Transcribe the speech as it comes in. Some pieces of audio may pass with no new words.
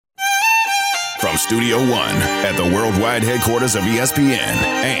From Studio One at the worldwide headquarters of ESPN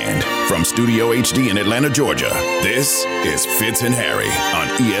and from Studio HD in Atlanta, Georgia, this is Fitz and Harry on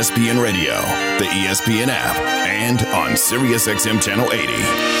ESPN Radio, the ESPN app, and on SiriusXM Channel 80.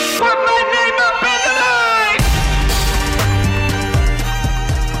 Put my name up in the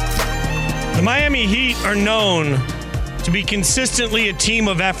night! The Miami Heat are known to be consistently a team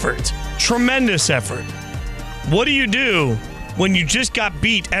of effort. Tremendous effort. What do you do when you just got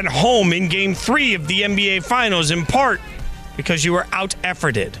beat at home in Game 3 of the NBA Finals, in part because you were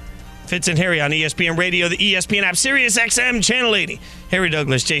out-efforted? Fitz and Harry on ESPN Radio, the ESPN app, SiriusXM Channel 80. Harry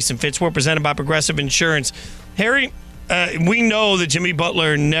Douglas, Jason Fitz. We're presented by Progressive Insurance. Harry, we know that Jimmy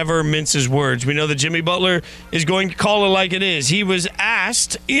Butler never minces words. We know that Jimmy Butler is going to call it like it is. He was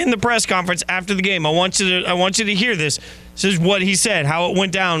asked in the press conference after the game. I want you to hear this. This is what he said, how it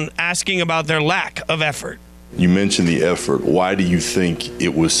went down, asking about their lack of effort. You mentioned the effort. Why do you think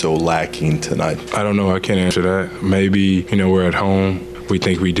it was so lacking tonight? I don't know. I can't answer that. Maybe, we're at home. We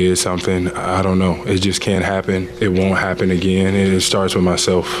think we did something. I don't know. It just can't happen. It won't happen again. And it starts with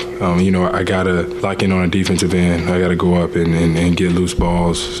myself. I got to lock in on a defensive end. I got to go up and get loose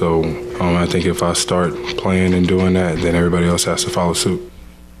balls. So I think if I start playing and doing that, then everybody else has to follow suit.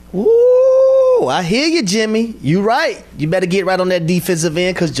 Ooh, I hear you, Jimmy. You right. You better get right on that defensive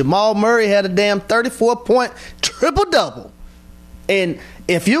end because Jamal Murray had a damn 34-point triple-double. And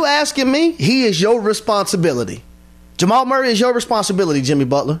if you asking me, he is your responsibility. Jamal Murray is your responsibility, Jimmy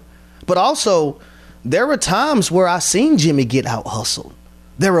Butler. But also, there were times where I seen Jimmy get out-hustled.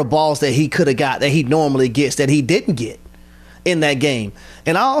 There were balls that he could have got that he normally gets that he didn't get in that game.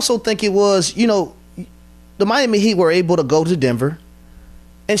 And I also think it was, the Miami Heat were able to go to Denver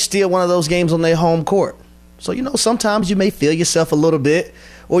and steal one of those games on their home court. So, sometimes you may feel yourself a little bit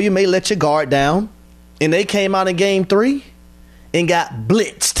or you may let your guard down. And they came out in Game 3 and got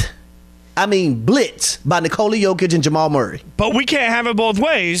blitzed. I mean, blitz by Nikola Jokic and Jamal Murray. But we can't have it both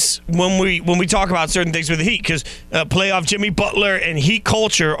ways when we talk about certain things with the Heat, because playoff Jimmy Butler and Heat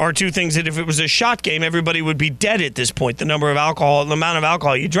culture are two things that if it was a shot game, everybody would be dead at this point. The amount of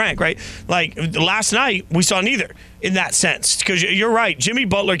alcohol you drank, right? Like last night, we saw neither in that sense. Because you're right, Jamal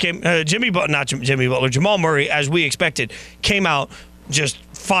Murray, as we expected, came out just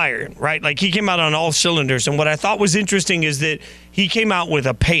fired, right? Like he came out on all cylinders. And what I thought was interesting is that he came out with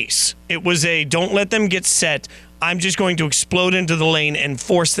a pace. It was don't let them get set. I'm just going to explode into the lane and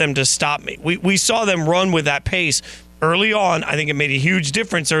force them to stop me. We saw them run with that pace early on. I think it made a huge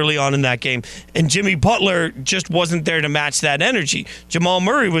difference early on in that game. And Jimmy Butler just wasn't there to match that energy. Jamal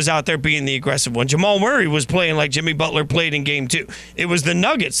Murray was out there being the aggressive one. Jamal Murray was playing like Jimmy Butler played in Game 2. It was the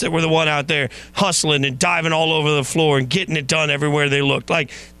Nuggets that were the one out there hustling and diving all over the floor and getting it done everywhere they looked.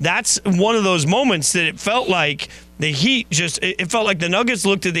 Like, that's one of those moments that it felt like the Heat it felt like the Nuggets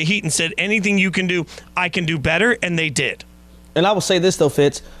looked at the Heat and said, anything you can do, I can do better, and they did. And I will say this, though,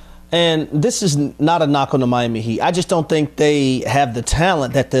 Fitz, and this is not a knock on the Miami Heat. I just don't think they have the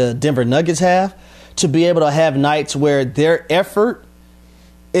talent that the Denver Nuggets have to be able to have nights where their effort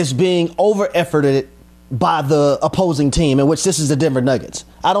is being over-efforted by the opposing team, in which this is the Denver Nuggets.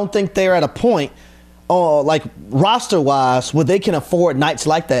 I don't think they're at a point, like roster-wise, where they can afford nights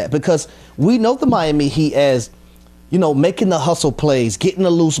like that, because we know the Miami Heat as making the hustle plays, getting the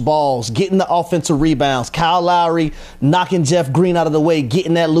loose balls, getting the offensive rebounds. Kyle Lowry knocking Jeff Green out of the way,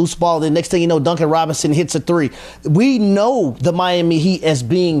 getting that loose ball. The next thing you know, Duncan Robinson hits a three. We know the Miami Heat as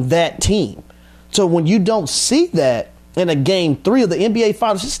being that team. So when you don't see that in a Game 3 of the NBA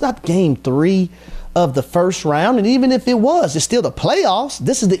Finals, it's not Game 3 of the first round. And even if it was, it's still the playoffs.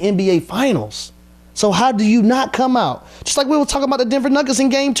 This is the NBA Finals. So how do you not come out? Just like we were talking about the Denver Nuggets in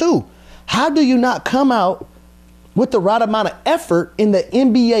Game 2. How do you not come out with the right amount of effort in the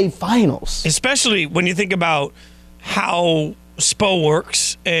NBA Finals? Especially when you think about how Spo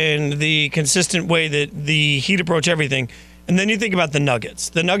works and the consistent way that the Heat approach everything. And then you think about the Nuggets.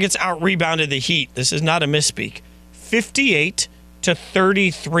 The Nuggets out-rebounded the Heat. This is not a misspeak.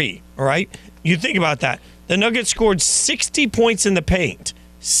 58-33, all right? You think about that. The Nuggets scored 60 points in the paint.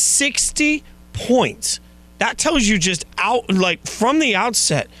 60 points. That tells you just from the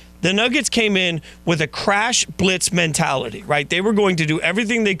outset, the Nuggets came in with a crash blitz mentality, right? They were going to do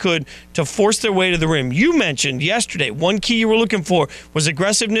everything they could to force their way to the rim. You mentioned yesterday, one key you were looking for was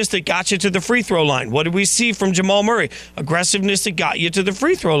aggressiveness that got you to the free throw line. What did we see from Jamal Murray? Aggressiveness that got you to the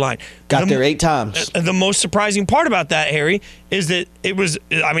free throw line. Got there 8 times. The most surprising part about that, Harry, is that it was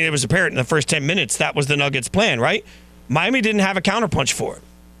apparent in the first 10 minutes that was the Nuggets' plan, right? Miami didn't have a counterpunch for it.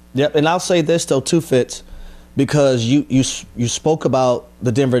 Yep, and I'll say this, though, too, Fitz, because you spoke about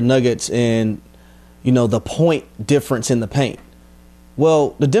the Denver Nuggets and, the point difference in the paint.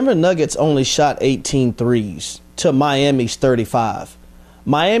 Well, the Denver Nuggets only shot 18 threes to Miami's 35.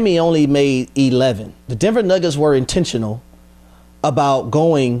 Miami only made 11. The Denver Nuggets were intentional about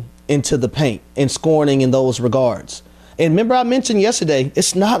going into the paint and scoring in those regards. And remember I mentioned yesterday,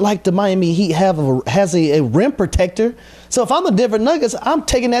 it's not like the Miami Heat has a rim protector. So if I'm the Denver Nuggets, I'm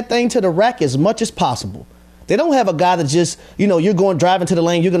taking that thing to the rack as much as possible. They don't have a guy that just, you're going driving to the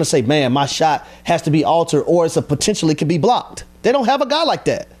lane, you're going to say, man, my shot has to be altered or it's potentially could be blocked. They don't have a guy like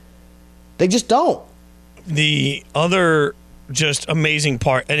that. They just don't. The other just amazing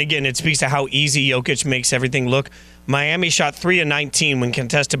part, and again, it speaks to how easy Jokic makes everything look. Miami shot 3 of 19 when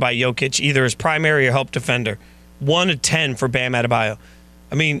contested by Jokic, either as primary or help defender. 1 of 10 for Bam Adebayo.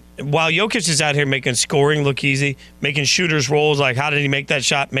 I mean, while Jokic is out here making scoring look easy, making shooters rolls, like how did he make that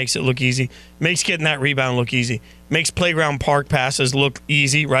shot, makes it look easy, makes getting that rebound look easy, makes playground park passes look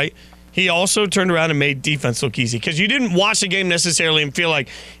easy, right? He also turned around and made defense look easy because you didn't watch the game necessarily and feel like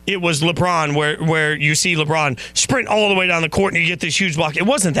it was LeBron where you see LeBron sprint all the way down the court and you get this huge block. It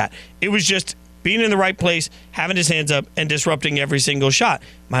wasn't that. It was just being in the right place, having his hands up, and disrupting every single shot.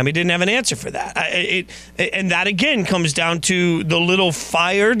 Miami didn't have an answer for that. And that, again, comes down to the little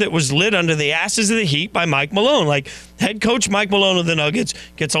fire that was lit under the asses of the Heat by Mike Malone. Like, head coach Mike Malone of the Nuggets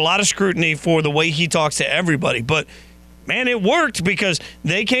gets a lot of scrutiny for the way he talks to everybody. But, man, it worked because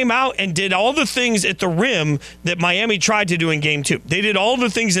they came out and did all the things at the rim that Miami tried to do in Game 2. They did all the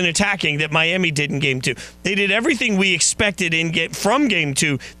things in attacking that Miami did in Game 2. They did everything we expected from Game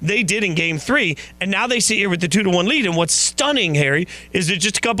 2. They did in Game 3, and now they sit here with the 2-1 lead. And what's stunning, Harry, is that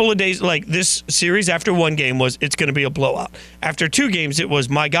just a couple of days, like this series after one game was it's going to be a blowout. After 2 games, it was,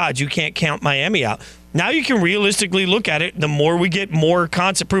 my God, you can't count Miami out. Now you can realistically look at it. The more we get more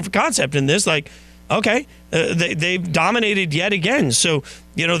proof of concept in this, like, okay, they've dominated yet again. So,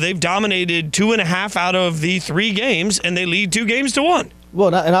 they've dominated 2.5 out of the 3 games, and they lead 2-1.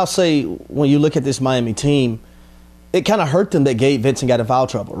 Well, and I'll say, when you look at this Miami team, it kind of hurt them that Gabe Vincent got in foul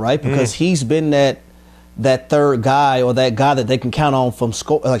trouble, right? Because he's been that third guy or that guy that they can count on from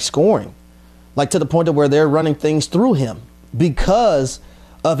scoring, like to the point of where they're running things through him because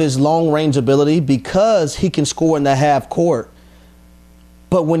of his long-range ability, because he can score in the half court.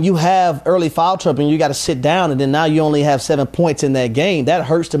 But when you have early foul trouble and you got to sit down and then now you only have 7 points in that game, that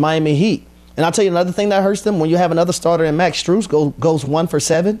hurts the Miami Heat. And I'll tell you another thing that hurts them, when you have another starter in Max Strus goes 1 for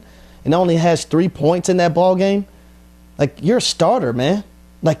 7 and only has 3 points in that ball game. Like, you're a starter, man.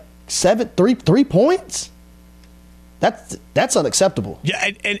 Like, 3 points? That's unacceptable.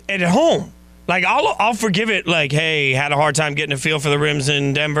 Yeah, and at home. Like, I'll forgive it, like, hey, had a hard time getting a feel for the rims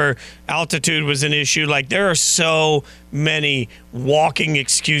in Denver. Altitude was an issue. Like, there are so many walking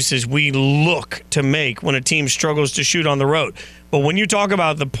excuses we look to make when a team struggles to shoot on the road. But when you talk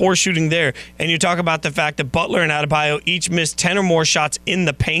about the poor shooting there, and you talk about the fact that Butler and Adebayo each missed 10 or more shots in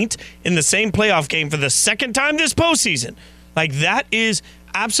the paint in the same playoff game for the second time this postseason, like, that is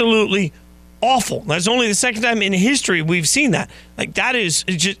absolutely awful. That's only the second time in history we've seen that. Like, that is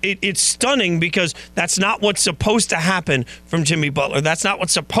just, it's stunning because that's not what's supposed to happen from Jimmy Butler. That's not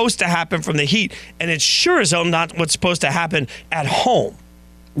what's supposed to happen from the Heat. And it's sure as hell not what's supposed to happen at home.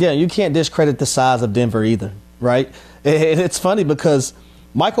 Yeah, you can't discredit the size of Denver either, right? It's funny because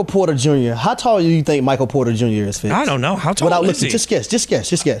Michael Porter Jr., how tall do you think Michael Porter Jr. is, Fitz? I don't know. How tall is he? Just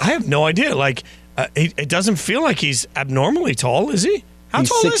guess. I have no idea. Like, it doesn't feel like he's abnormally tall, is he? How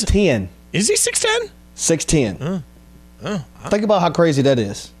tall is he? 6'10". Is he 6'10"? 6'10". Think about how crazy that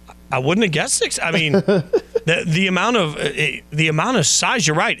is. I wouldn't have guessed 6. I mean, the amount of size.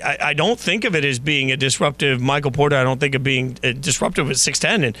 You're right. I don't think of it as being a disruptive Michael Porter. I don't think of being disruptive at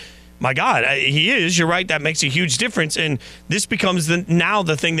 6'10". And my God, he is. You're right. That makes a huge difference. And this becomes now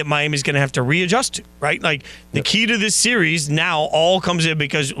the thing that Miami's going to have to readjust to. Right. Like, the key to this series now all comes in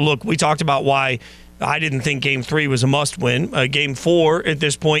because, look, we talked about why I didn't think Game 3 was a must-win. Game 4, at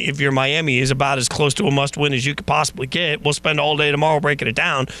this point, if you're Miami, is about as close to a must-win as you could possibly get. We'll spend all day tomorrow breaking it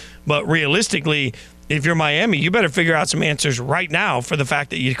down. But realistically, if you're Miami, you better figure out some answers right now for the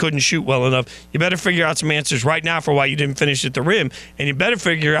fact that you couldn't shoot well enough. You better figure out some answers right now for why you didn't finish at the rim. And you better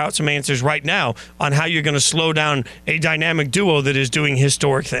figure out some answers right now on how you're going to slow down a dynamic duo that is doing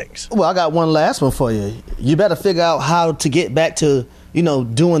historic things. Well, I got one last one for you. You better figure out how to get back to,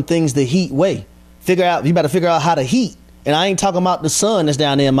 doing things the Heat way. You better figure out how to heat. And I ain't talking about the Sun that's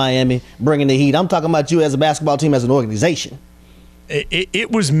down there in Miami bringing the heat. I'm talking about you as a basketball team, as an organization.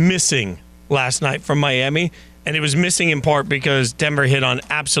 It was missing last night from Miami, and it was missing in part because Denver hit on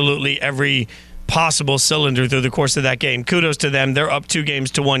absolutely every possible cylinder through the course of that game. Kudos to them. They're up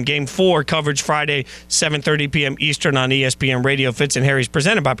 2-1. Game 4 coverage Friday, 7:30 p.m. Eastern on ESPN Radio. Fitz and Harry's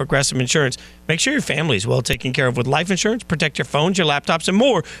presented by Progressive Insurance. Make sure your family is well taken care of with life insurance. Protect your phones, your laptops, and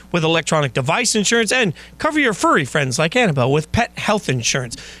more with electronic device insurance. And cover your furry friends like Annabelle with pet health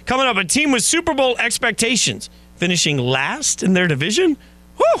insurance. Coming up, a team with Super Bowl expectations, finishing last in their division?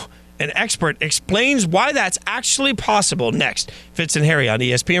 Whew! An expert explains why that's actually possible. Next, Fitz and Harry on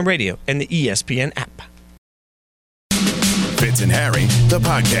ESPN Radio and the ESPN app. Fitz and Harry, the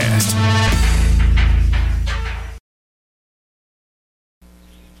podcast.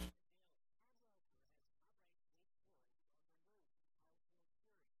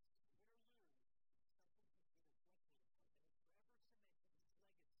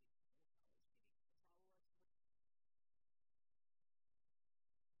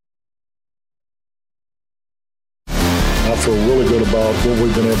 I feel really good about what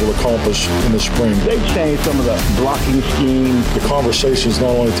we've been able to accomplish in the spring. They've changed some of the blocking schemes. The conversations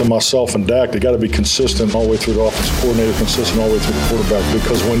not only to myself and Dak, they got to be consistent all the way through the offensive coordinator, consistent all the way through the quarterback,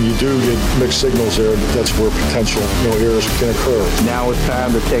 because when you do get mixed signals there, that's where potential errors can occur. Now it's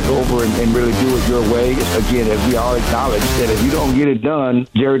time to take over and really do it your way. Again, as we all acknowledge that if you don't get it done,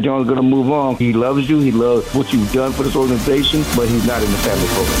 Jerry Jones is going to move on. He loves you. He loves what you've done for this organization, but he's not in the family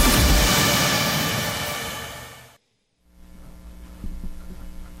program.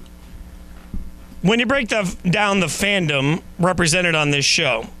 When you break down the fandom represented on this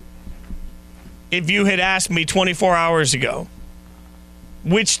show, if you had asked me 24 hours ago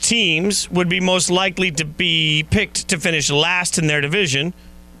which teams would be most likely to be picked to finish last in their division,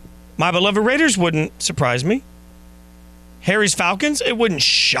 my beloved Raiders wouldn't surprise me. Harry's Falcons, it wouldn't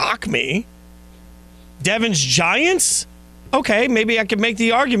shock me. Devin's Giants, okay, maybe I could make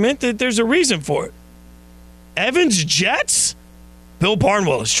the argument that there's a reason for it. Evan's Jets? Bill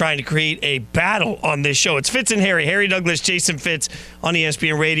Barnwell is trying to create a battle on this show. It's Fitz and Harry. Harry Douglas, Jason Fitz on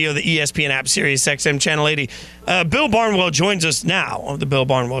ESPN Radio, the ESPN app, Sirius XM Channel 80. Bill Barnwell joins us now on the Bill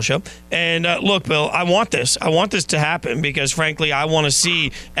Barnwell Show. And look, Bill, I want this. I want this to happen because, frankly, I want to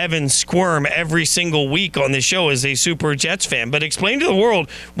see Evan squirm every single week on this show as a super Jets fan. But explain to the world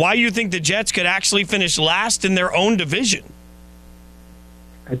why you think the Jets could actually finish last in their own division.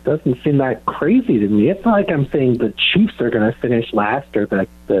 It doesn't seem that crazy to me. It's not like I'm saying the Chiefs are going to finish last or that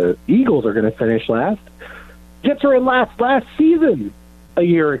the Eagles are going to finish last. Jets were in last season a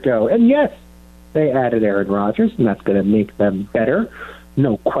year ago. And yes, they added Aaron Rodgers, and that's going to make them better.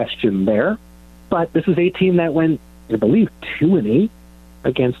 No question there. But this is a team that went, I believe, 2-8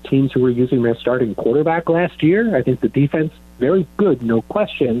 against teams who were using their starting quarterback last year. I think the defense, very good, no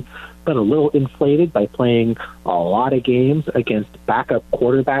question, but a little inflated by playing a lot of games against backup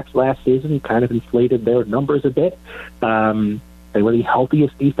quarterbacks last season, kind of inflated their numbers a bit. They were the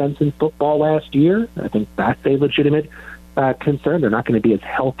healthiest defense in football last year. I think that's a legitimate concern. They're not going to be as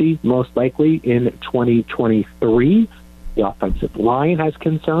healthy, most likely, in 2023. The offensive line has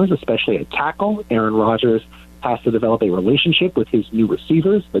concerns, especially at tackle. Aaron Rodgers has to develop a relationship with his new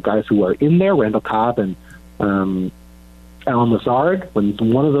receivers, the guys who are in there, Randall Cobb and Alan Lazard. When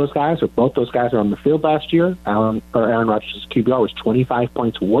one of those guys or both those guys are on the field last year, Aaron Rodgers' QBR was 25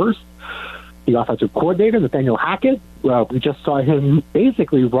 points worse. The offensive coordinator, Nathaniel Hackett, we just saw him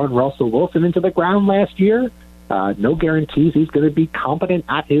basically run Russell Wilson into the ground last year. No guarantees he's going to be competent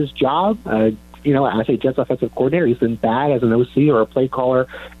at his job. As a Jets offensive coordinator, he's been bad as an OC or a play caller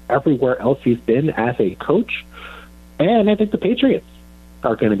everywhere else he's been as a coach. And I think the Patriots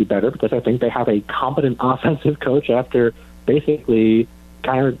are going to be better because I think they have a competent offensive coach after basically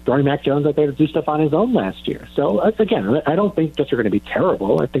kind of throwing Mac Jones out there to do stuff on his own last year. So, again, I don't think Jets are going to be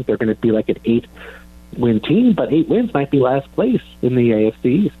terrible. I think they're going to be like an 8-win team, but 8 wins might be last place in the AFC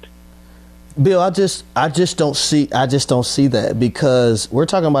East. Bill, I just don't see that because we're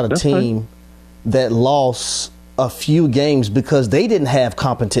talking about a team that lost a few games because they didn't have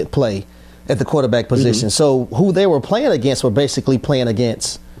competent play at the quarterback position. Mm-hmm. So who they were playing against were basically playing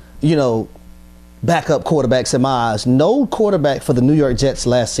against, backup quarterbacks in my eyes. No quarterback for the New York Jets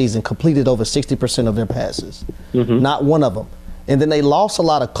last season completed over 60% of their passes. Mm-hmm. Not one of them. And then they lost a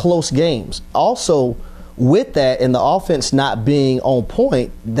lot of close games. Also, with that and the offense not being on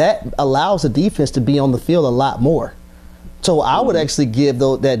point, that allows the defense to be on the field a lot more. So I would actually give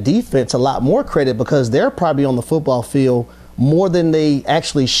that defense a lot more credit because they're probably on the football field more than they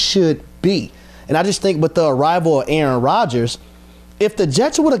actually should be. And I just think with the arrival of Aaron Rodgers, if the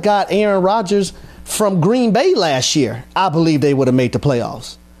Jets would have got Aaron Rodgers from Green Bay last year, I believe they would have made the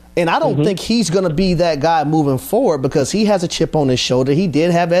playoffs. And I don't think he's going to be that guy moving forward because he has a chip on his shoulder. He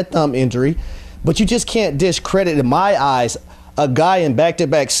did have that thumb injury. But you just can't discredit, in my eyes, a guy in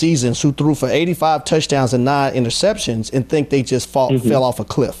back-to-back seasons who threw for 85 touchdowns and 9 interceptions and think they just fell off a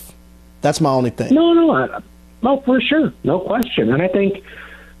cliff. That's my only thing. No, for sure. No question. And I think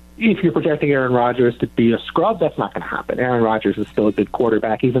if you're projecting Aaron Rodgers to be a scrub, that's not going to happen. Aaron Rodgers is still a good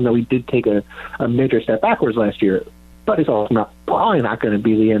quarterback, even though he did take a major step backwards last year. But he's also probably not going to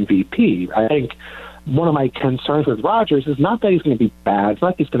be the MVP. I think one of my concerns with Rodgers is not that he's going to be bad. It's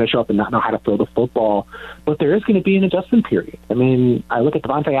not that he's going to show up and not know how to throw the football, but there is going to be an adjustment period. I mean, I look at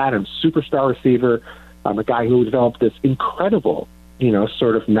Devontae Adams, superstar receiver, a guy who developed this incredible,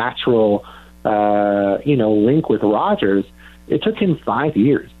 sort of natural, link with Rodgers. It took him 5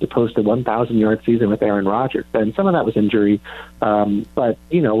 years to post a 1,000-yard season with Aaron Rodgers, and some of that was injury. But,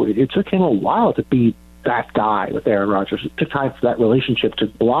 it took him a while to be that guy with Aaron Rodgers. It took time for that relationship to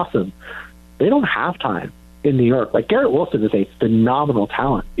blossom. They don't have time in New York. Like, Garrett Wilson is a phenomenal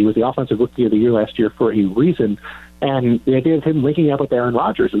talent. He was the Offensive Rookie of the Year last year for a reason, and the idea of him linking up with Aaron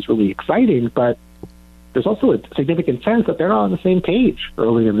Rodgers is really exciting, but there's also a significant sense that they're not on the same page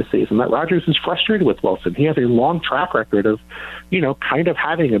early in the season, that Rodgers is frustrated with Wilson. He has a long track record of, kind of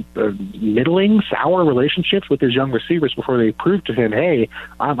having a middling, sour relationships with his young receivers before they prove to him, hey,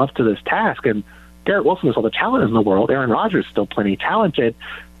 I'm up to this task. And Garrett Wilson has all the talent in the world. Aaron Rodgers is still plenty talented,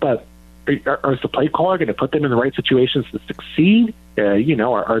 but is the play caller going to put them in the right situations to succeed?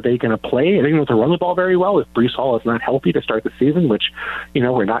 Are they going to play? Are they going to run the ball very well if Breece Hall is not healthy to start the season, which,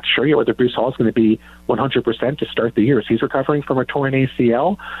 we're not sure yet whether Breece Hall is going to be 100% to start the year as he's recovering from a torn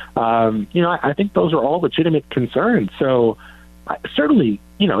ACL. I think those are all legitimate concerns. So certainly,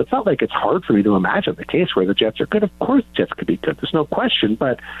 it's not like it's hard for me to imagine the case where the Jets are good. Of course, the Jets could be good. There's no question,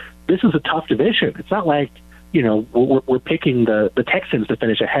 but this is a tough division. It's not like, we're picking the Texans to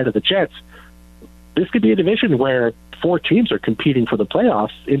finish ahead of the Jets. This could be a division where 4 teams are competing for the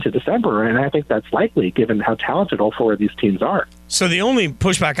playoffs into December, and I think that's likely given how talented all 4 of these teams are. So the only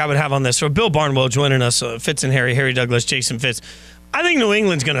pushback I would have on this, so Bill Barnwell joining us, Fitz and Harry Douglas, Jason Fitz, I think New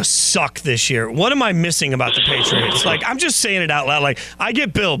England's going to suck this year. What am I missing about the Patriots? Like, I'm just saying it out loud. Like, I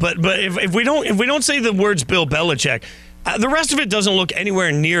get Bill, but if we don't say the words Bill Belichick, the rest of it doesn't look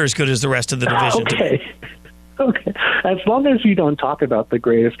anywhere near as good as the rest of the division. Okay. As long as you don't talk about the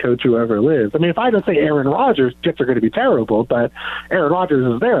greatest coach who ever lived. I mean, if I don't say Aaron Rodgers, Jets are going to be terrible, but Aaron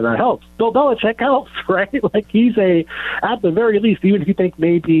Rodgers is there. That helps. Bill Belichick helps, right? Like, he's at the very least, even if you think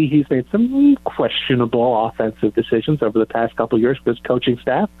maybe he's made some questionable offensive decisions over the past couple of years with his coaching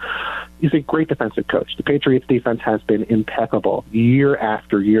staff, he's a great defensive coach. The Patriots defense has been impeccable year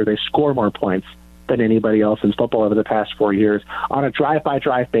after year. They score more points than anybody else in football over the past 4 years on a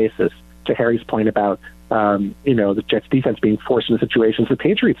drive-by-drive basis, to Harry's point about the Jets defense being forced into situations. The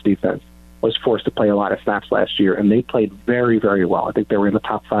Patriots defense was forced to play a lot of snaps last year, and they played very, very well. I think they were in the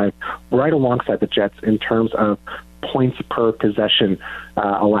top 5 right alongside the Jets in terms of points per possession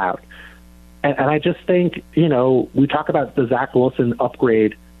allowed. And I just think, we talk about the Zach Wilson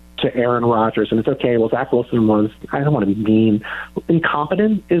upgrade to Aaron Rodgers, and it's okay. Well, Zach Wilson was, I don't want to be mean,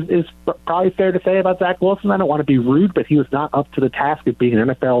 incompetent is probably fair to say about Zach Wilson. I don't want to be rude, but he was not up to the task of being an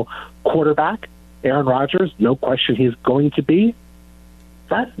NFL quarterback. Aaron Rodgers, no question he's going to be.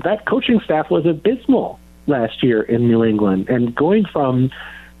 That coaching staff was abysmal last year in New England. And going from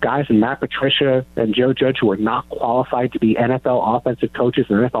guys in Matt Patricia and Joe Judge who are not qualified to be NFL offensive coaches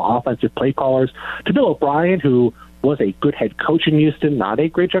and NFL offensive play callers to Bill O'Brien, who was a good head coach in Houston, not a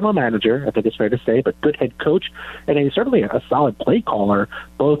great general manager, I think it's fair to say, but good head coach, and he's certainly a solid play caller,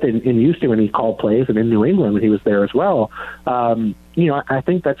 both in Houston when he called plays and in New England when he was there as well. I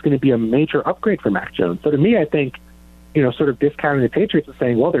think that's going to be a major upgrade for Mac Jones. So to me, I think, sort of discounting the Patriots and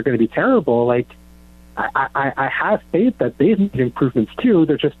saying, well, they're going to be terrible, like, I have faith that they've made improvements too.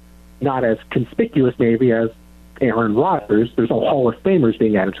 They're just not as conspicuous maybe as Aaron Rodgers. There's a Hall of Famers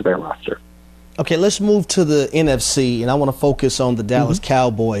being added to their roster. Okay, let's move to the NFC, and I want to focus on the Dallas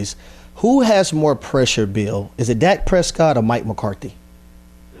Cowboys. Who has more pressure, Bill? Is it Dak Prescott or Mike McCarthy?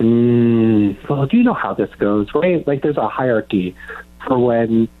 Well, do you know how this goes, right? Like, there's a hierarchy for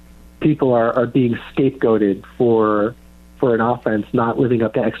when people are being scapegoated for an offense not living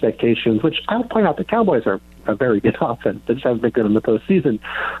up to expectations, which I'll point out the Cowboys are a very good offense. They just haven't been good in the postseason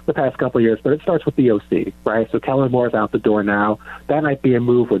the past couple of years, but it starts with the OC, right? So Kellen Moore's out the door now. That might be a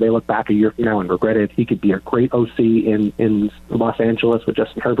move where they look back a year from now and regret it. He could be a great OC in Los Angeles with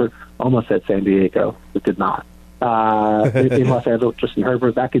Justin Herbert. Almost said San Diego, but did not. In Los Angeles, Justin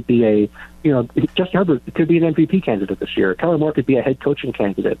Herbert, that could be Justin Herbert could be an MVP candidate this year. Kellen Moore could be a head coaching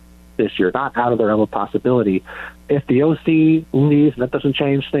candidate this year, not out of the realm of possibility. If the OC leaves and that doesn't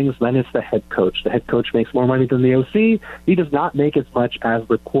change things, then it's the head coach. The head coach makes more money than the OC. He does not make as much as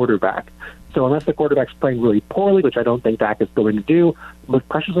the quarterback. So unless the quarterback's playing really poorly, which I don't think Dak is going to do, look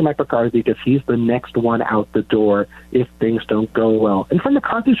pressures on Mike McCarthy because he's the next one out the door if things don't go well. And from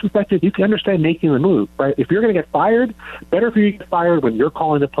McCarthy's perspective, you can understand making the move, right? If you're going to get fired, better for you to get fired when you're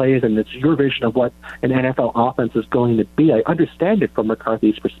calling the plays and it's your vision of what an NFL offense is going to be. I understand it from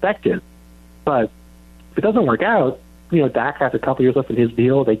McCarthy's perspective. But if it doesn't work out, Dak has a couple years left in his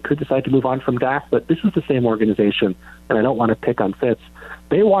deal. They could decide to move on from Dak, but this is the same organization, and I don't want to pick on Fitz.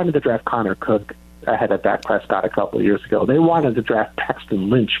 They wanted to draft Connor Cook ahead of Dak Prescott a couple of years ago. They wanted to draft Paxton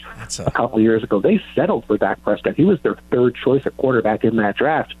Lynch a couple of years ago. They settled for Dak Prescott. He was their third choice at quarterback in that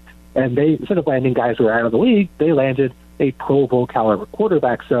draft. And they, instead of landing guys who are out of the league, they landed a Pro Bowl caliber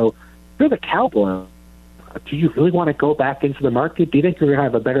quarterback. So if you're the Cowboys, do you really want to go back into the market? Do you think you're going to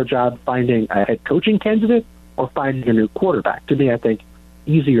have a better job finding a head coaching candidate or finding a new quarterback? To me, I think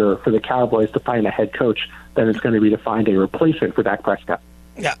easier for the Cowboys to find a head coach than it's going to be to find a replacement for Dak Prescott.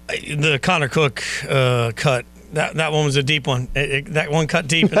 Yeah, the Connor Cook cut, that one was a deep one. That one cut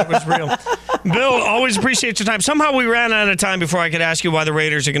deep, and it was real. Bill, always appreciate your time. Somehow we ran out of time before I could ask you why the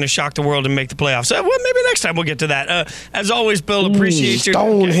Raiders are going to shock the world and make the playoffs. Well, maybe next time we'll get to that. As always, Bill, appreciate your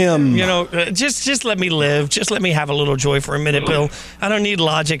stone him. Just let me live. Just let me have a little joy for a minute, Bill. I don't need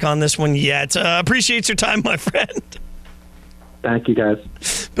logic on this one yet. Appreciate your time, my friend. Thank you, guys.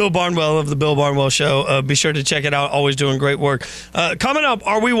 Bill Barnwell of The Bill Barnwell Show. Be sure to check it out. Always doing great work. Coming up,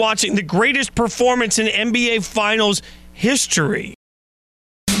 are we watching the greatest performance in NBA Finals history?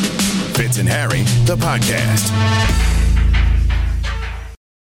 Fitz and Harry, the podcast.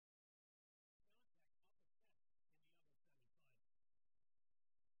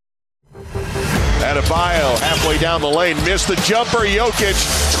 Adebayo halfway down the lane, missed the jumper. Jokic,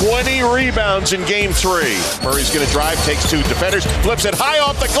 20 rebounds in game 3. Murray's going to drive, takes 2 defenders, flips it high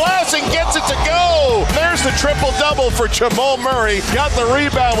off the glass and gets it to go. There's the triple-double for Jamal Murray. Got the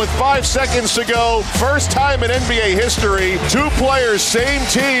rebound with 5 seconds to go. First time in NBA history, 2 players, same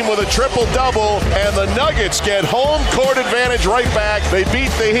team with a triple-double, and the Nuggets get home court advantage right back. They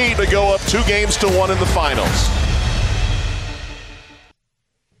beat the Heat to go up 2-1 in the finals.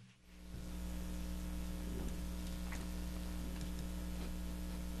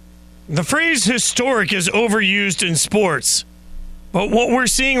 The phrase historic is overused in sports, but what we're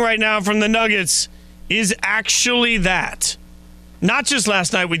seeing right now from the Nuggets is actually that. Not just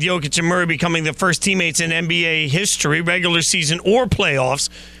last night with Jokic and Murray becoming the first teammates in NBA history, regular season or playoffs,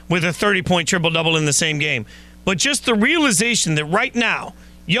 with a 30-point triple-double in the same game, but just the realization that right now,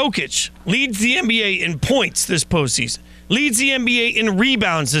 Jokic leads the NBA in points this postseason, leads the NBA in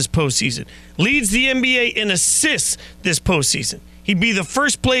rebounds this postseason, leads the NBA in assists this postseason. He'd be the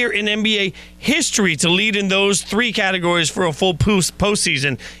first player in NBA history to lead in those 3 categories for a full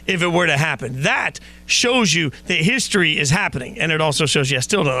postseason if it were to happen. That shows you that history is happening, and it also shows you I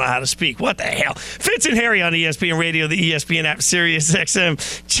still don't know how to speak. What the hell? Fitz and Harry on ESPN Radio, the ESPN app, Sirius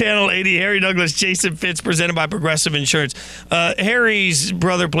XM, Channel 80. Harry Douglas, Jason Fitz, presented by Progressive Insurance. Harry's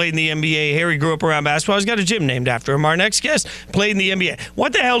brother played in the NBA. Harry grew up around basketball. He's got a gym named after him. Our next guest played in the NBA.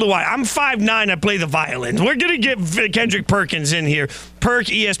 What the hell do I? I'm 5'9". I play the violin. We're going to get Kendrick Perkins in here. Perk,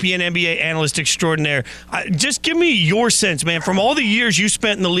 ESPN NBA analyst extraordinaire. Just give me your sense, man, from all the years you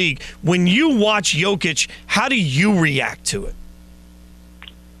spent in the league. When you watch Jokic, how do you react to it?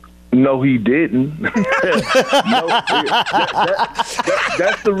 No, he didn't. That's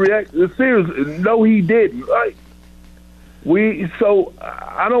the reaction. Seriously, no, he didn't. Like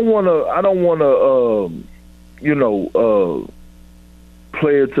I don't want to,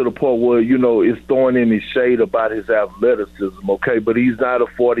 play it to the point where, it's throwing any shade about his athleticism, okay? But he's not a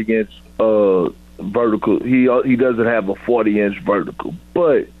 40-inch vertical. He doesn't have a 40-inch vertical.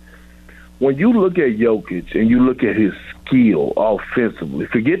 But when you look at Jokic and you look at his skill offensively,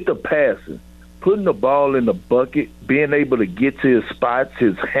 forget the passing, putting the ball in the bucket, being able to get to his spots,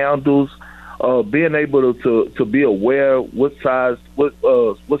 his handles, being able to be aware what size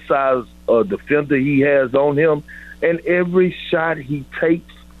defender he has on him, and every shot he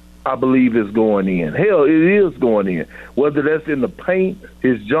takes, I believe, is going in. Hell, it is going in. Whether that's in the paint,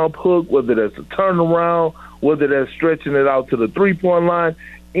 his jump hook, whether that's a turnaround, whether that's stretching it out to the three-point line,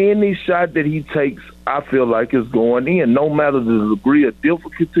 any shot that he takes, I feel like is going in, no matter the degree of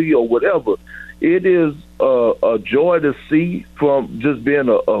difficulty or whatever. It is a joy to see from just being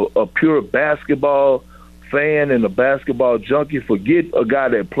a pure basketball fan and a basketball junkie. Forget a guy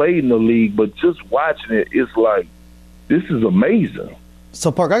that played in the league, but just watching it, it's like, this is amazing.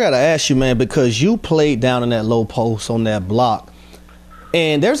 So, Park, I got to ask you, man, because you played down in that low post on that block,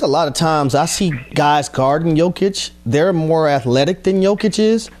 and there's a lot of times I see guys guarding Jokic. They're more athletic than Jokic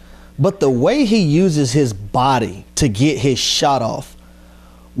is, but the way he uses his body to get his shot off,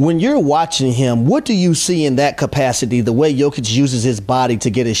 When you're watching him, what do you see in that capacity, the way Jokic uses his body to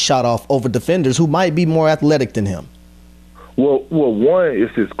get his shot off over defenders who might be more athletic than him? Well, one is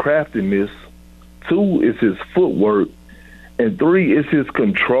his craftiness. 2 is his footwork. And 3 is his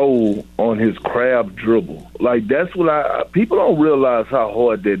control on his crab dribble. Like, that's what people don't realize how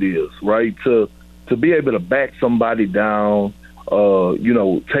hard that is, right? To be able to back somebody down,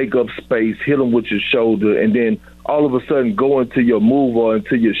 take up space, hit them with your shoulder, and then all of a sudden go into your move or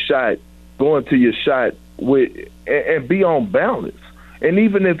into your shot, and be on balance. And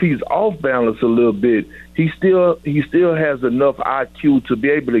even if he's off balance a little bit, he still has enough IQ to be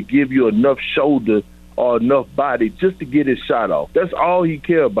able to give you enough shoulder or enough body just to get his shot off. That's all he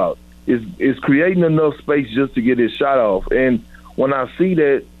cares about is creating enough space just to get his shot off. And when I see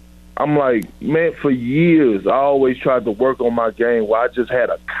that, I'm like, man, for years I always tried to work on my game where I just had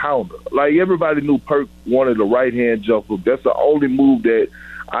a counter. Like, everybody knew Perk wanted a right-hand jump hook. That's the only move that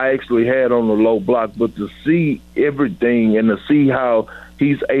I actually had on the low block. But to see everything and to see how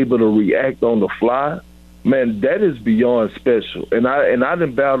he's able to react on the fly, man, that is beyond special. And I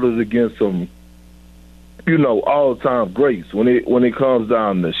done battled against some, all-time greats when it comes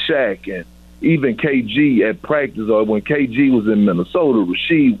down to Shaq and even KG at practice, or when KG was in Minnesota,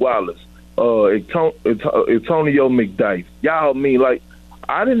 Rasheed Wallace, Antonio McDyess. Y'all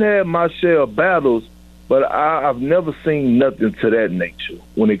I didn't have my share of battles, but I've never seen nothing to that nature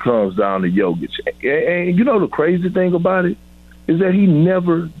when it comes down to Jokic. And the crazy thing about it is that he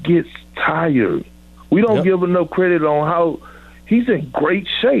never gets tired. We don't give enough credit on how he's in great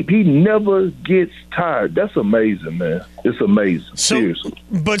shape. He never gets tired. That's amazing, man. It's amazing. Seriously.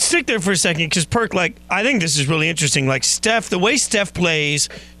 But stick there for a second, because Perk, I think this is really interesting. Like, Steph, the way Steph plays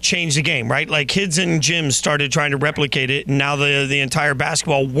changed the game, right? Like, kids in gyms started trying to replicate it, and now the entire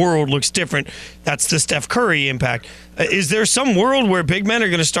basketball world looks different. That's the Steph Curry impact. Is there some world where big men are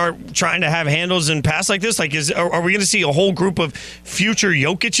going to start trying to have handles and pass like this? Like, are we going to see a whole group of future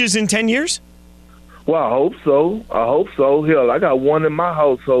Jokic's in 10 years? Well, I hope so. Hell, I got one in my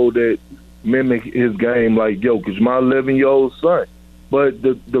household that mimic his game like Jokic, my 11-year-old son. But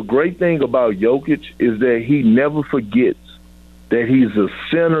the great thing about Jokic is that he never forgets that he's a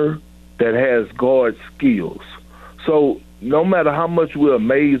center that has guard skills. So no matter how much we're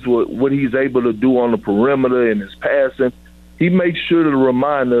amazed with what he's able to do on the perimeter and his passing, he makes sure to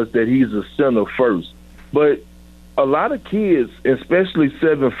remind us that he's a center first. But a lot of kids, especially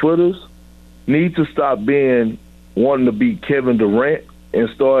 7-footers, need to stop wanting to be Kevin Durant and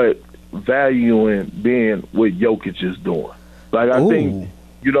start valuing being what Jokic is doing. Like, I think,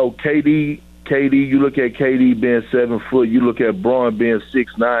 KD, you look at KD being 7 foot, you look at Braun being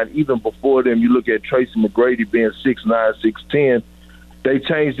 6'9", even before them, you look at Tracy McGrady being 6'9", 6'10". They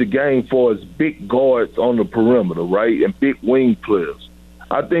changed the game for us big guards on the perimeter, right, and big wing players.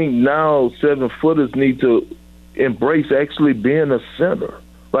 I think now 7-footers need to embrace actually being a center.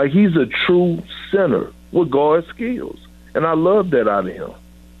 Like, he's a true center with guard skills, and I love that out of him.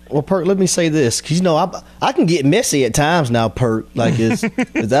 Well, Perk, let me say this. I can get messy at times now, Perk. Like, is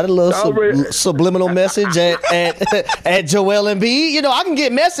that a little subliminal message at Joel Embiid? I can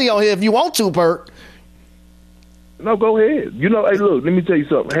get messy on here if you want to, Perk. No, go ahead. Hey, look, let me tell you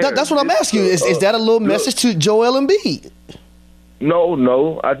something. That's what I'm asking you. Is that a little message to Joel Embiid?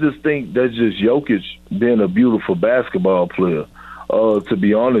 No. I just think that's just Jokic being a beautiful basketball player. To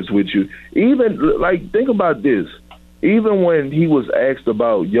be honest with you, even think about this. Even when he was asked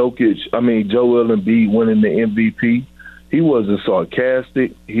about Joel Embiid winning the MVP, he wasn't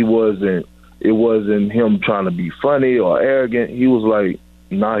sarcastic. It wasn't him trying to be funny or arrogant. He was like,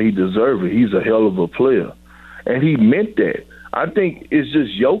 nah, he deserves it. He's a hell of a player. And he meant that. I think it's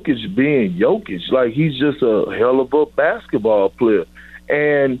just Jokic being Jokic. Like, he's just a hell of a basketball player.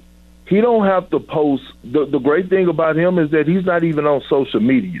 And he don't have to post. The great thing about him is that he's not even on social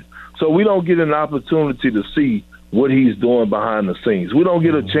media. So we don't get an opportunity to see what he's doing behind the scenes. We don't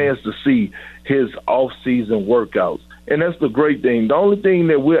get a chance to see his off-season workouts. And that's the great thing. The only thing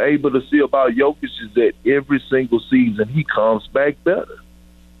that we're able to see about Jokic is that every single season he comes back better.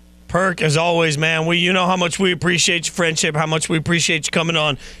 Perk, as always, man, you know how much we appreciate your friendship, how much we appreciate you coming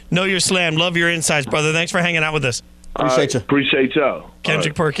on. Know your slam. Love your insights, brother. Thanks for hanging out with us. Appreciate you. Appreciate y'all.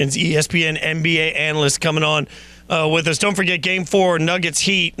 Kendrick Perkins, ESPN NBA analyst, coming on with us. Don't forget Game 4, Nuggets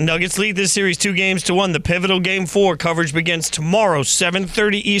Heat. Nuggets lead this series 2-1. The pivotal Game 4 coverage begins tomorrow,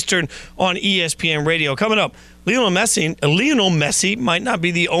 7:30 Eastern on ESPN Radio. Coming up, Lionel Messi might not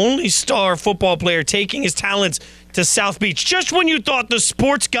be the only star football player taking his talents to South Beach. Just when you thought the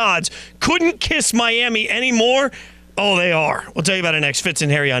sports gods couldn't kiss Miami anymore, oh, they are. We'll tell you about it next. Fitz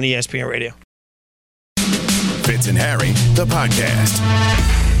and Harry on ESPN Radio. Fitz and Harry, the podcast.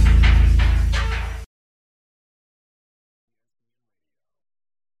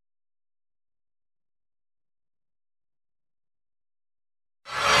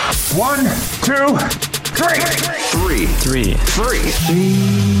 1, 2, 3. 3.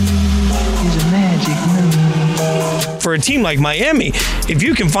 For a team like Miami, if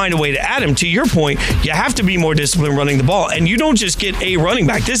you can find a way to add him, to your point, you have to be more disciplined running the ball. And you don't just get a running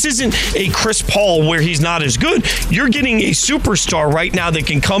back. This isn't a Chris Paul where he's not as good. You're getting a superstar right now that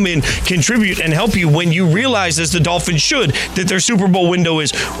can come in, contribute, and help you when you realize, as the Dolphins should, that their Super Bowl window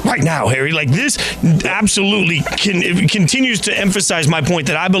is right now, Harry. Like, this absolutely continues to emphasize my point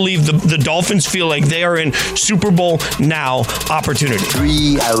that I believe the Dolphins feel like they are in Super Bowl now opportunity.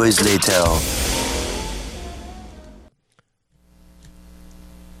 3 hours later.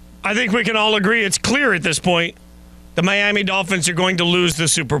 I think we can all agree it's clear at this point the Miami Dolphins are going to lose the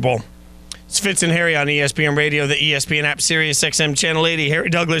Super Bowl. It's Fitz and Harry on ESPN Radio, the ESPN app, Sirius XM Channel 80. Harry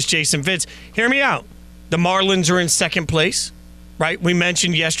Douglas, Jason Fitz. Hear me out. The Marlins are in second place, right? We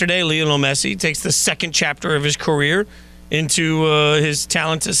mentioned yesterday Lionel Messi takes the second chapter of his career into his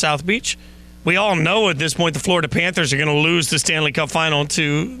talents at South Beach. We all know at this point the Florida Panthers are going to lose the Stanley Cup final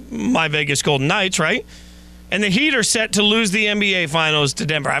to my Vegas Golden Knights, right? And the Heat are set to lose the NBA Finals to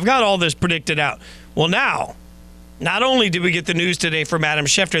Denver. I've got all this predicted out. Well, now, not only did we get the news today from Adam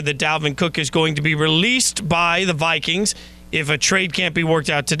Schefter that Dalvin Cook is going to be released by the Vikings if a trade can't be worked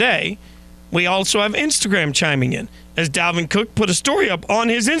out today, we also have Instagram chiming in, as Dalvin Cook put a story up on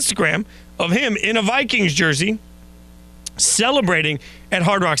his Instagram of him in a Vikings jersey celebrating at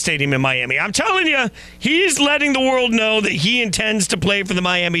Hard Rock Stadium in Miami. I'm telling you, he's letting the world know that he intends to play for the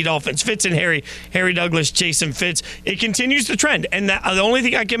Miami Dolphins. Fitz and Harry Douglas, Jason Fitz. It continues to trend. And the only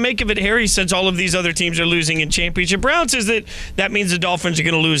thing I can make of it, Harry, since all of these other teams are losing in championship rounds, is that means the Dolphins are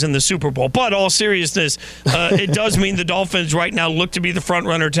going to lose in the Super Bowl. But all seriousness, it does mean the Dolphins right now look to be the front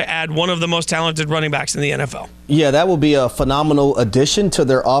runner to add one of the most talented running backs in the NFL. Yeah, that will be a phenomenal addition to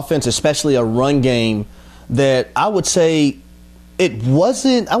their offense, especially a run game that I would say it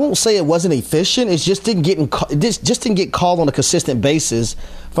wasn't. I won't say it wasn't efficient. It just didn't get called on a consistent basis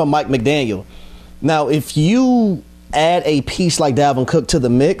from Mike McDaniel. Now, if you add a piece like Dalvin Cook to the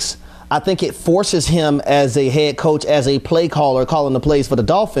mix, I think it forces him as a head coach, as a play caller, calling the plays for the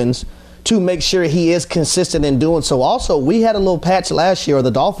Dolphins, to make sure he is consistent in doing so. Also, we had a little patch last year, or the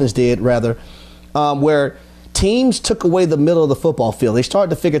Dolphins did rather, where teams took away the middle of the football field. They started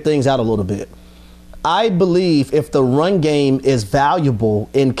to figure things out a little bit. I believe if the run game is valuable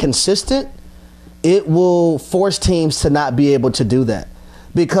and consistent, it will force teams to not be able to do that.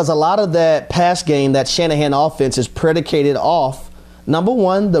 Because a lot of that pass game, that Shanahan offense, is predicated off, number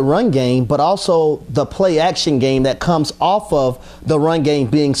one, the run game, but also the play action game that comes off of the run game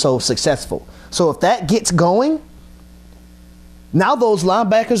being so successful. So if that gets going, now those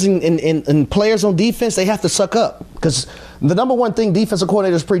linebackers and players on defense, they have to suck up. Because the number one thing defensive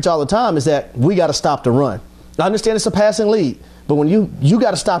coordinators preach all the time is that we got to stop the run. I understand it's a passing lead, but when you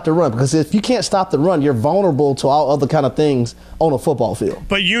got to stop the run, because if you can't stop the run, you're vulnerable to all other kind of things on a football field.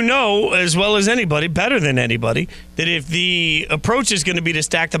 But you know as well as anybody, better than anybody, that if the approach is going to be to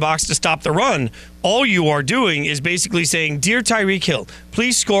stack the box to stop the run, all you are doing is basically saying, "Dear Tyreek Hill,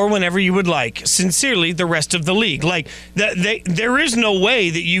 please score whenever you would like. Sincerely, the rest of the league." Like there is no way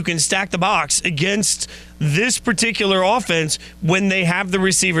that you can stack the box against this particular offense when they have the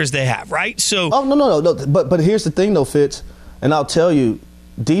receivers they have, right? So, no. But here's the thing, though, Fitz, and I'll tell you,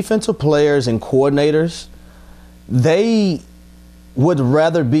 defensive players and coordinators, they would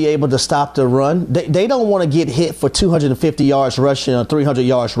rather be able to stop the run. They don't want to get hit for 250 yards rushing or 300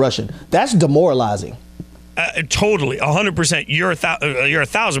 yards rushing. That's demoralizing. Totally, 100%. You're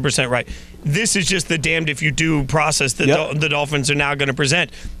 1,000% right. This is just the damned if you do process that the Dolphins are now going to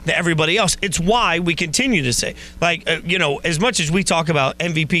present to everybody else. It's why we continue to say, as much as we talk about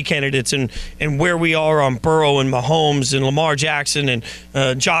MVP candidates and where we are on Burrow and Mahomes and Lamar Jackson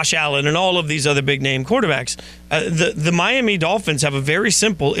and Josh Allen and all of these other big name quarterbacks, the Miami Dolphins have a very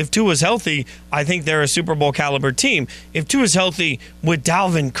simple, if Tua's healthy, I think they're a Super Bowl caliber team. If Tua's healthy with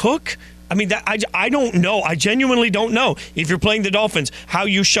Dalvin Cook, I mean, I don't know. I genuinely don't know if you're playing the Dolphins how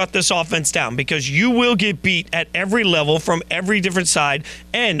you shut this offense down, because you will get beat at every level from every different side,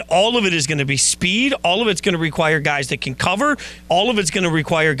 and all of it is going to be speed. All of it's going to require guys that can cover. All of it's going to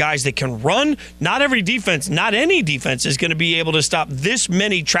require guys that can run. Not every defense, not any defense is going to be able to stop this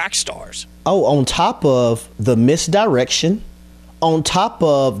many track stars. Oh, on top of the misdirection, on top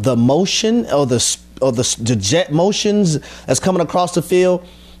of the motion or the jet motions that's coming across the field.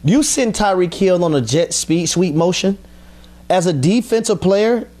 You send Tyreek Hill on a jet speed sweep motion, as a defensive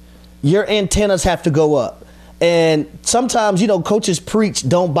player, your antennas have to go up. And sometimes, coaches preach,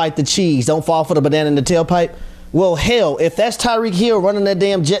 don't bite the cheese, don't fall for the banana in the tailpipe. Well, hell, if that's Tyreek Hill running that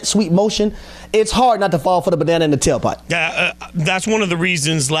damn jet sweep motion, it's hard not to fall for the banana in the tailpipe. Yeah, that's one of the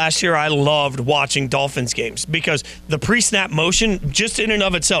reasons last year I loved watching Dolphins games, because the pre-snap motion, just in and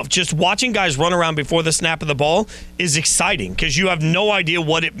of itself, just watching guys run around before the snap of the ball is exciting because you have no idea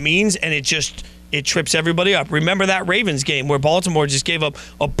what it means, and it trips everybody up. Remember that Ravens game where Baltimore just gave up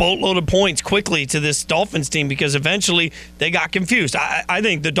a boatload of points quickly to this Dolphins team because eventually they got confused. I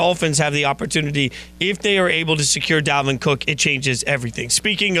think the Dolphins have the opportunity, if they are able to secure Dalvin Cook, it changes everything.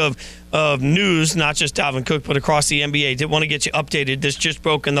 Speaking of news, not just Dalvin Cook, but across the NBA, did want to get you updated. This just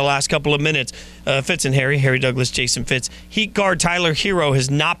broke in the last couple of minutes. Fitz and Harry Douglas, Jason Fitz. Heat guard Tyler Hero has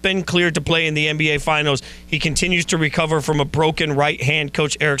not been cleared to play in the NBA Finals. He continues to recover from a broken right hand,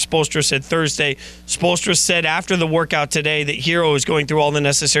 Coach Eric Spoelstra said Thursday. Spoelstra said after the workout today that Hero is going through all the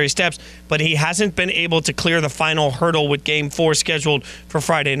necessary steps, but he hasn't been able to clear the final hurdle with Game 4 scheduled for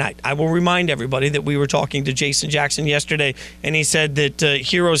Friday night. I will remind everybody that we were talking to Jason Jackson yesterday, and he said that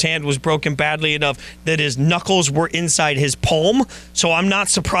Hero's hand was broken badly enough that his knuckles were inside his palm. So I'm not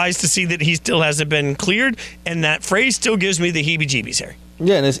surprised to see that he still hasn't been cleared, and that phrase still gives me the heebie-jeebies, Harry.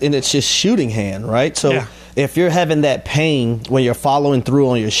 Yeah, and it's just shooting hand, right? So if you're having that pain when you're following through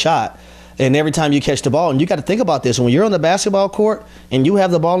on your shot, and every time you catch the ball, and you got to think about this, when you're on the basketball court and you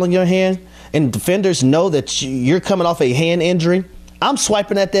have the ball in your hand, and defenders know that you're coming off a hand injury, I'm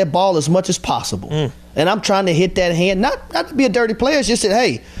swiping at that ball as much as possible. And I'm trying to hit that hand, not to be a dirty player, it's just that,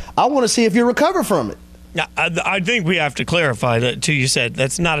 hey, I want to see if you recover from it. Now, I think we have to clarify that, too. You said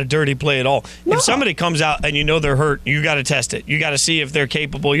that's not a dirty play at all. No. If somebody comes out and you know they're hurt, you got to test it. You got to see if they're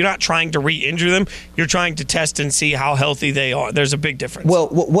capable. You're not trying to re-injure them. You're trying to test and see how healthy they are. There's a big difference. Well,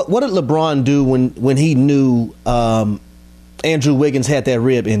 what did LeBron do when he knew Andrew Wiggins had that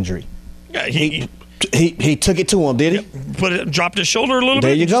rib injury? Yeah, he took it to him, did he? Dropped his shoulder a little bit.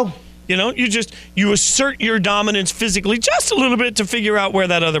 There you go. You know, you assert your dominance physically just a little bit to figure out where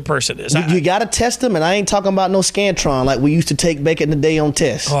that other person is. You got to test them, and I ain't talking about no Scantron like we used to take back in the day on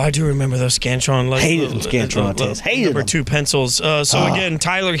tests. Oh, I do remember those Scantron. Hated them Scantron tests. Hated number them. 2 pencils. Again,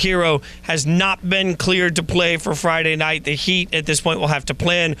 Tyler Hero has not been cleared to play for Friday night. The Heat at this point will have to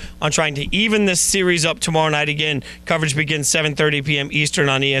plan on trying to even this series up tomorrow night. Again, coverage begins 7:30 p.m. Eastern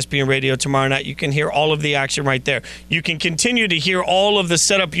on ESPN Radio tomorrow night. You can hear all of the action right there. You can continue to hear all of the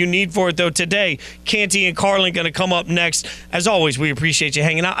setup you need for it, though, today. Canty and Carlin going to come up next. As always, we appreciate you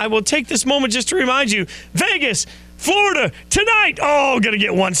hanging out. I will take this moment just to remind you, Vegas, Florida, tonight. Oh, going to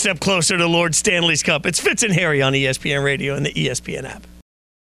get one step closer to Lord Stanley's Cup. It's Fitz and Harry on ESPN Radio and the ESPN app.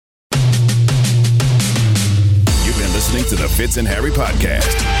 You've been listening to the Fitz and Harry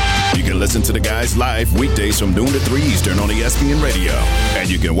podcast. You can listen to the guys live weekdays from noon to 3 Eastern on ESPN Radio, and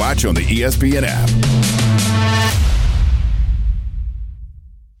you can watch on the ESPN app.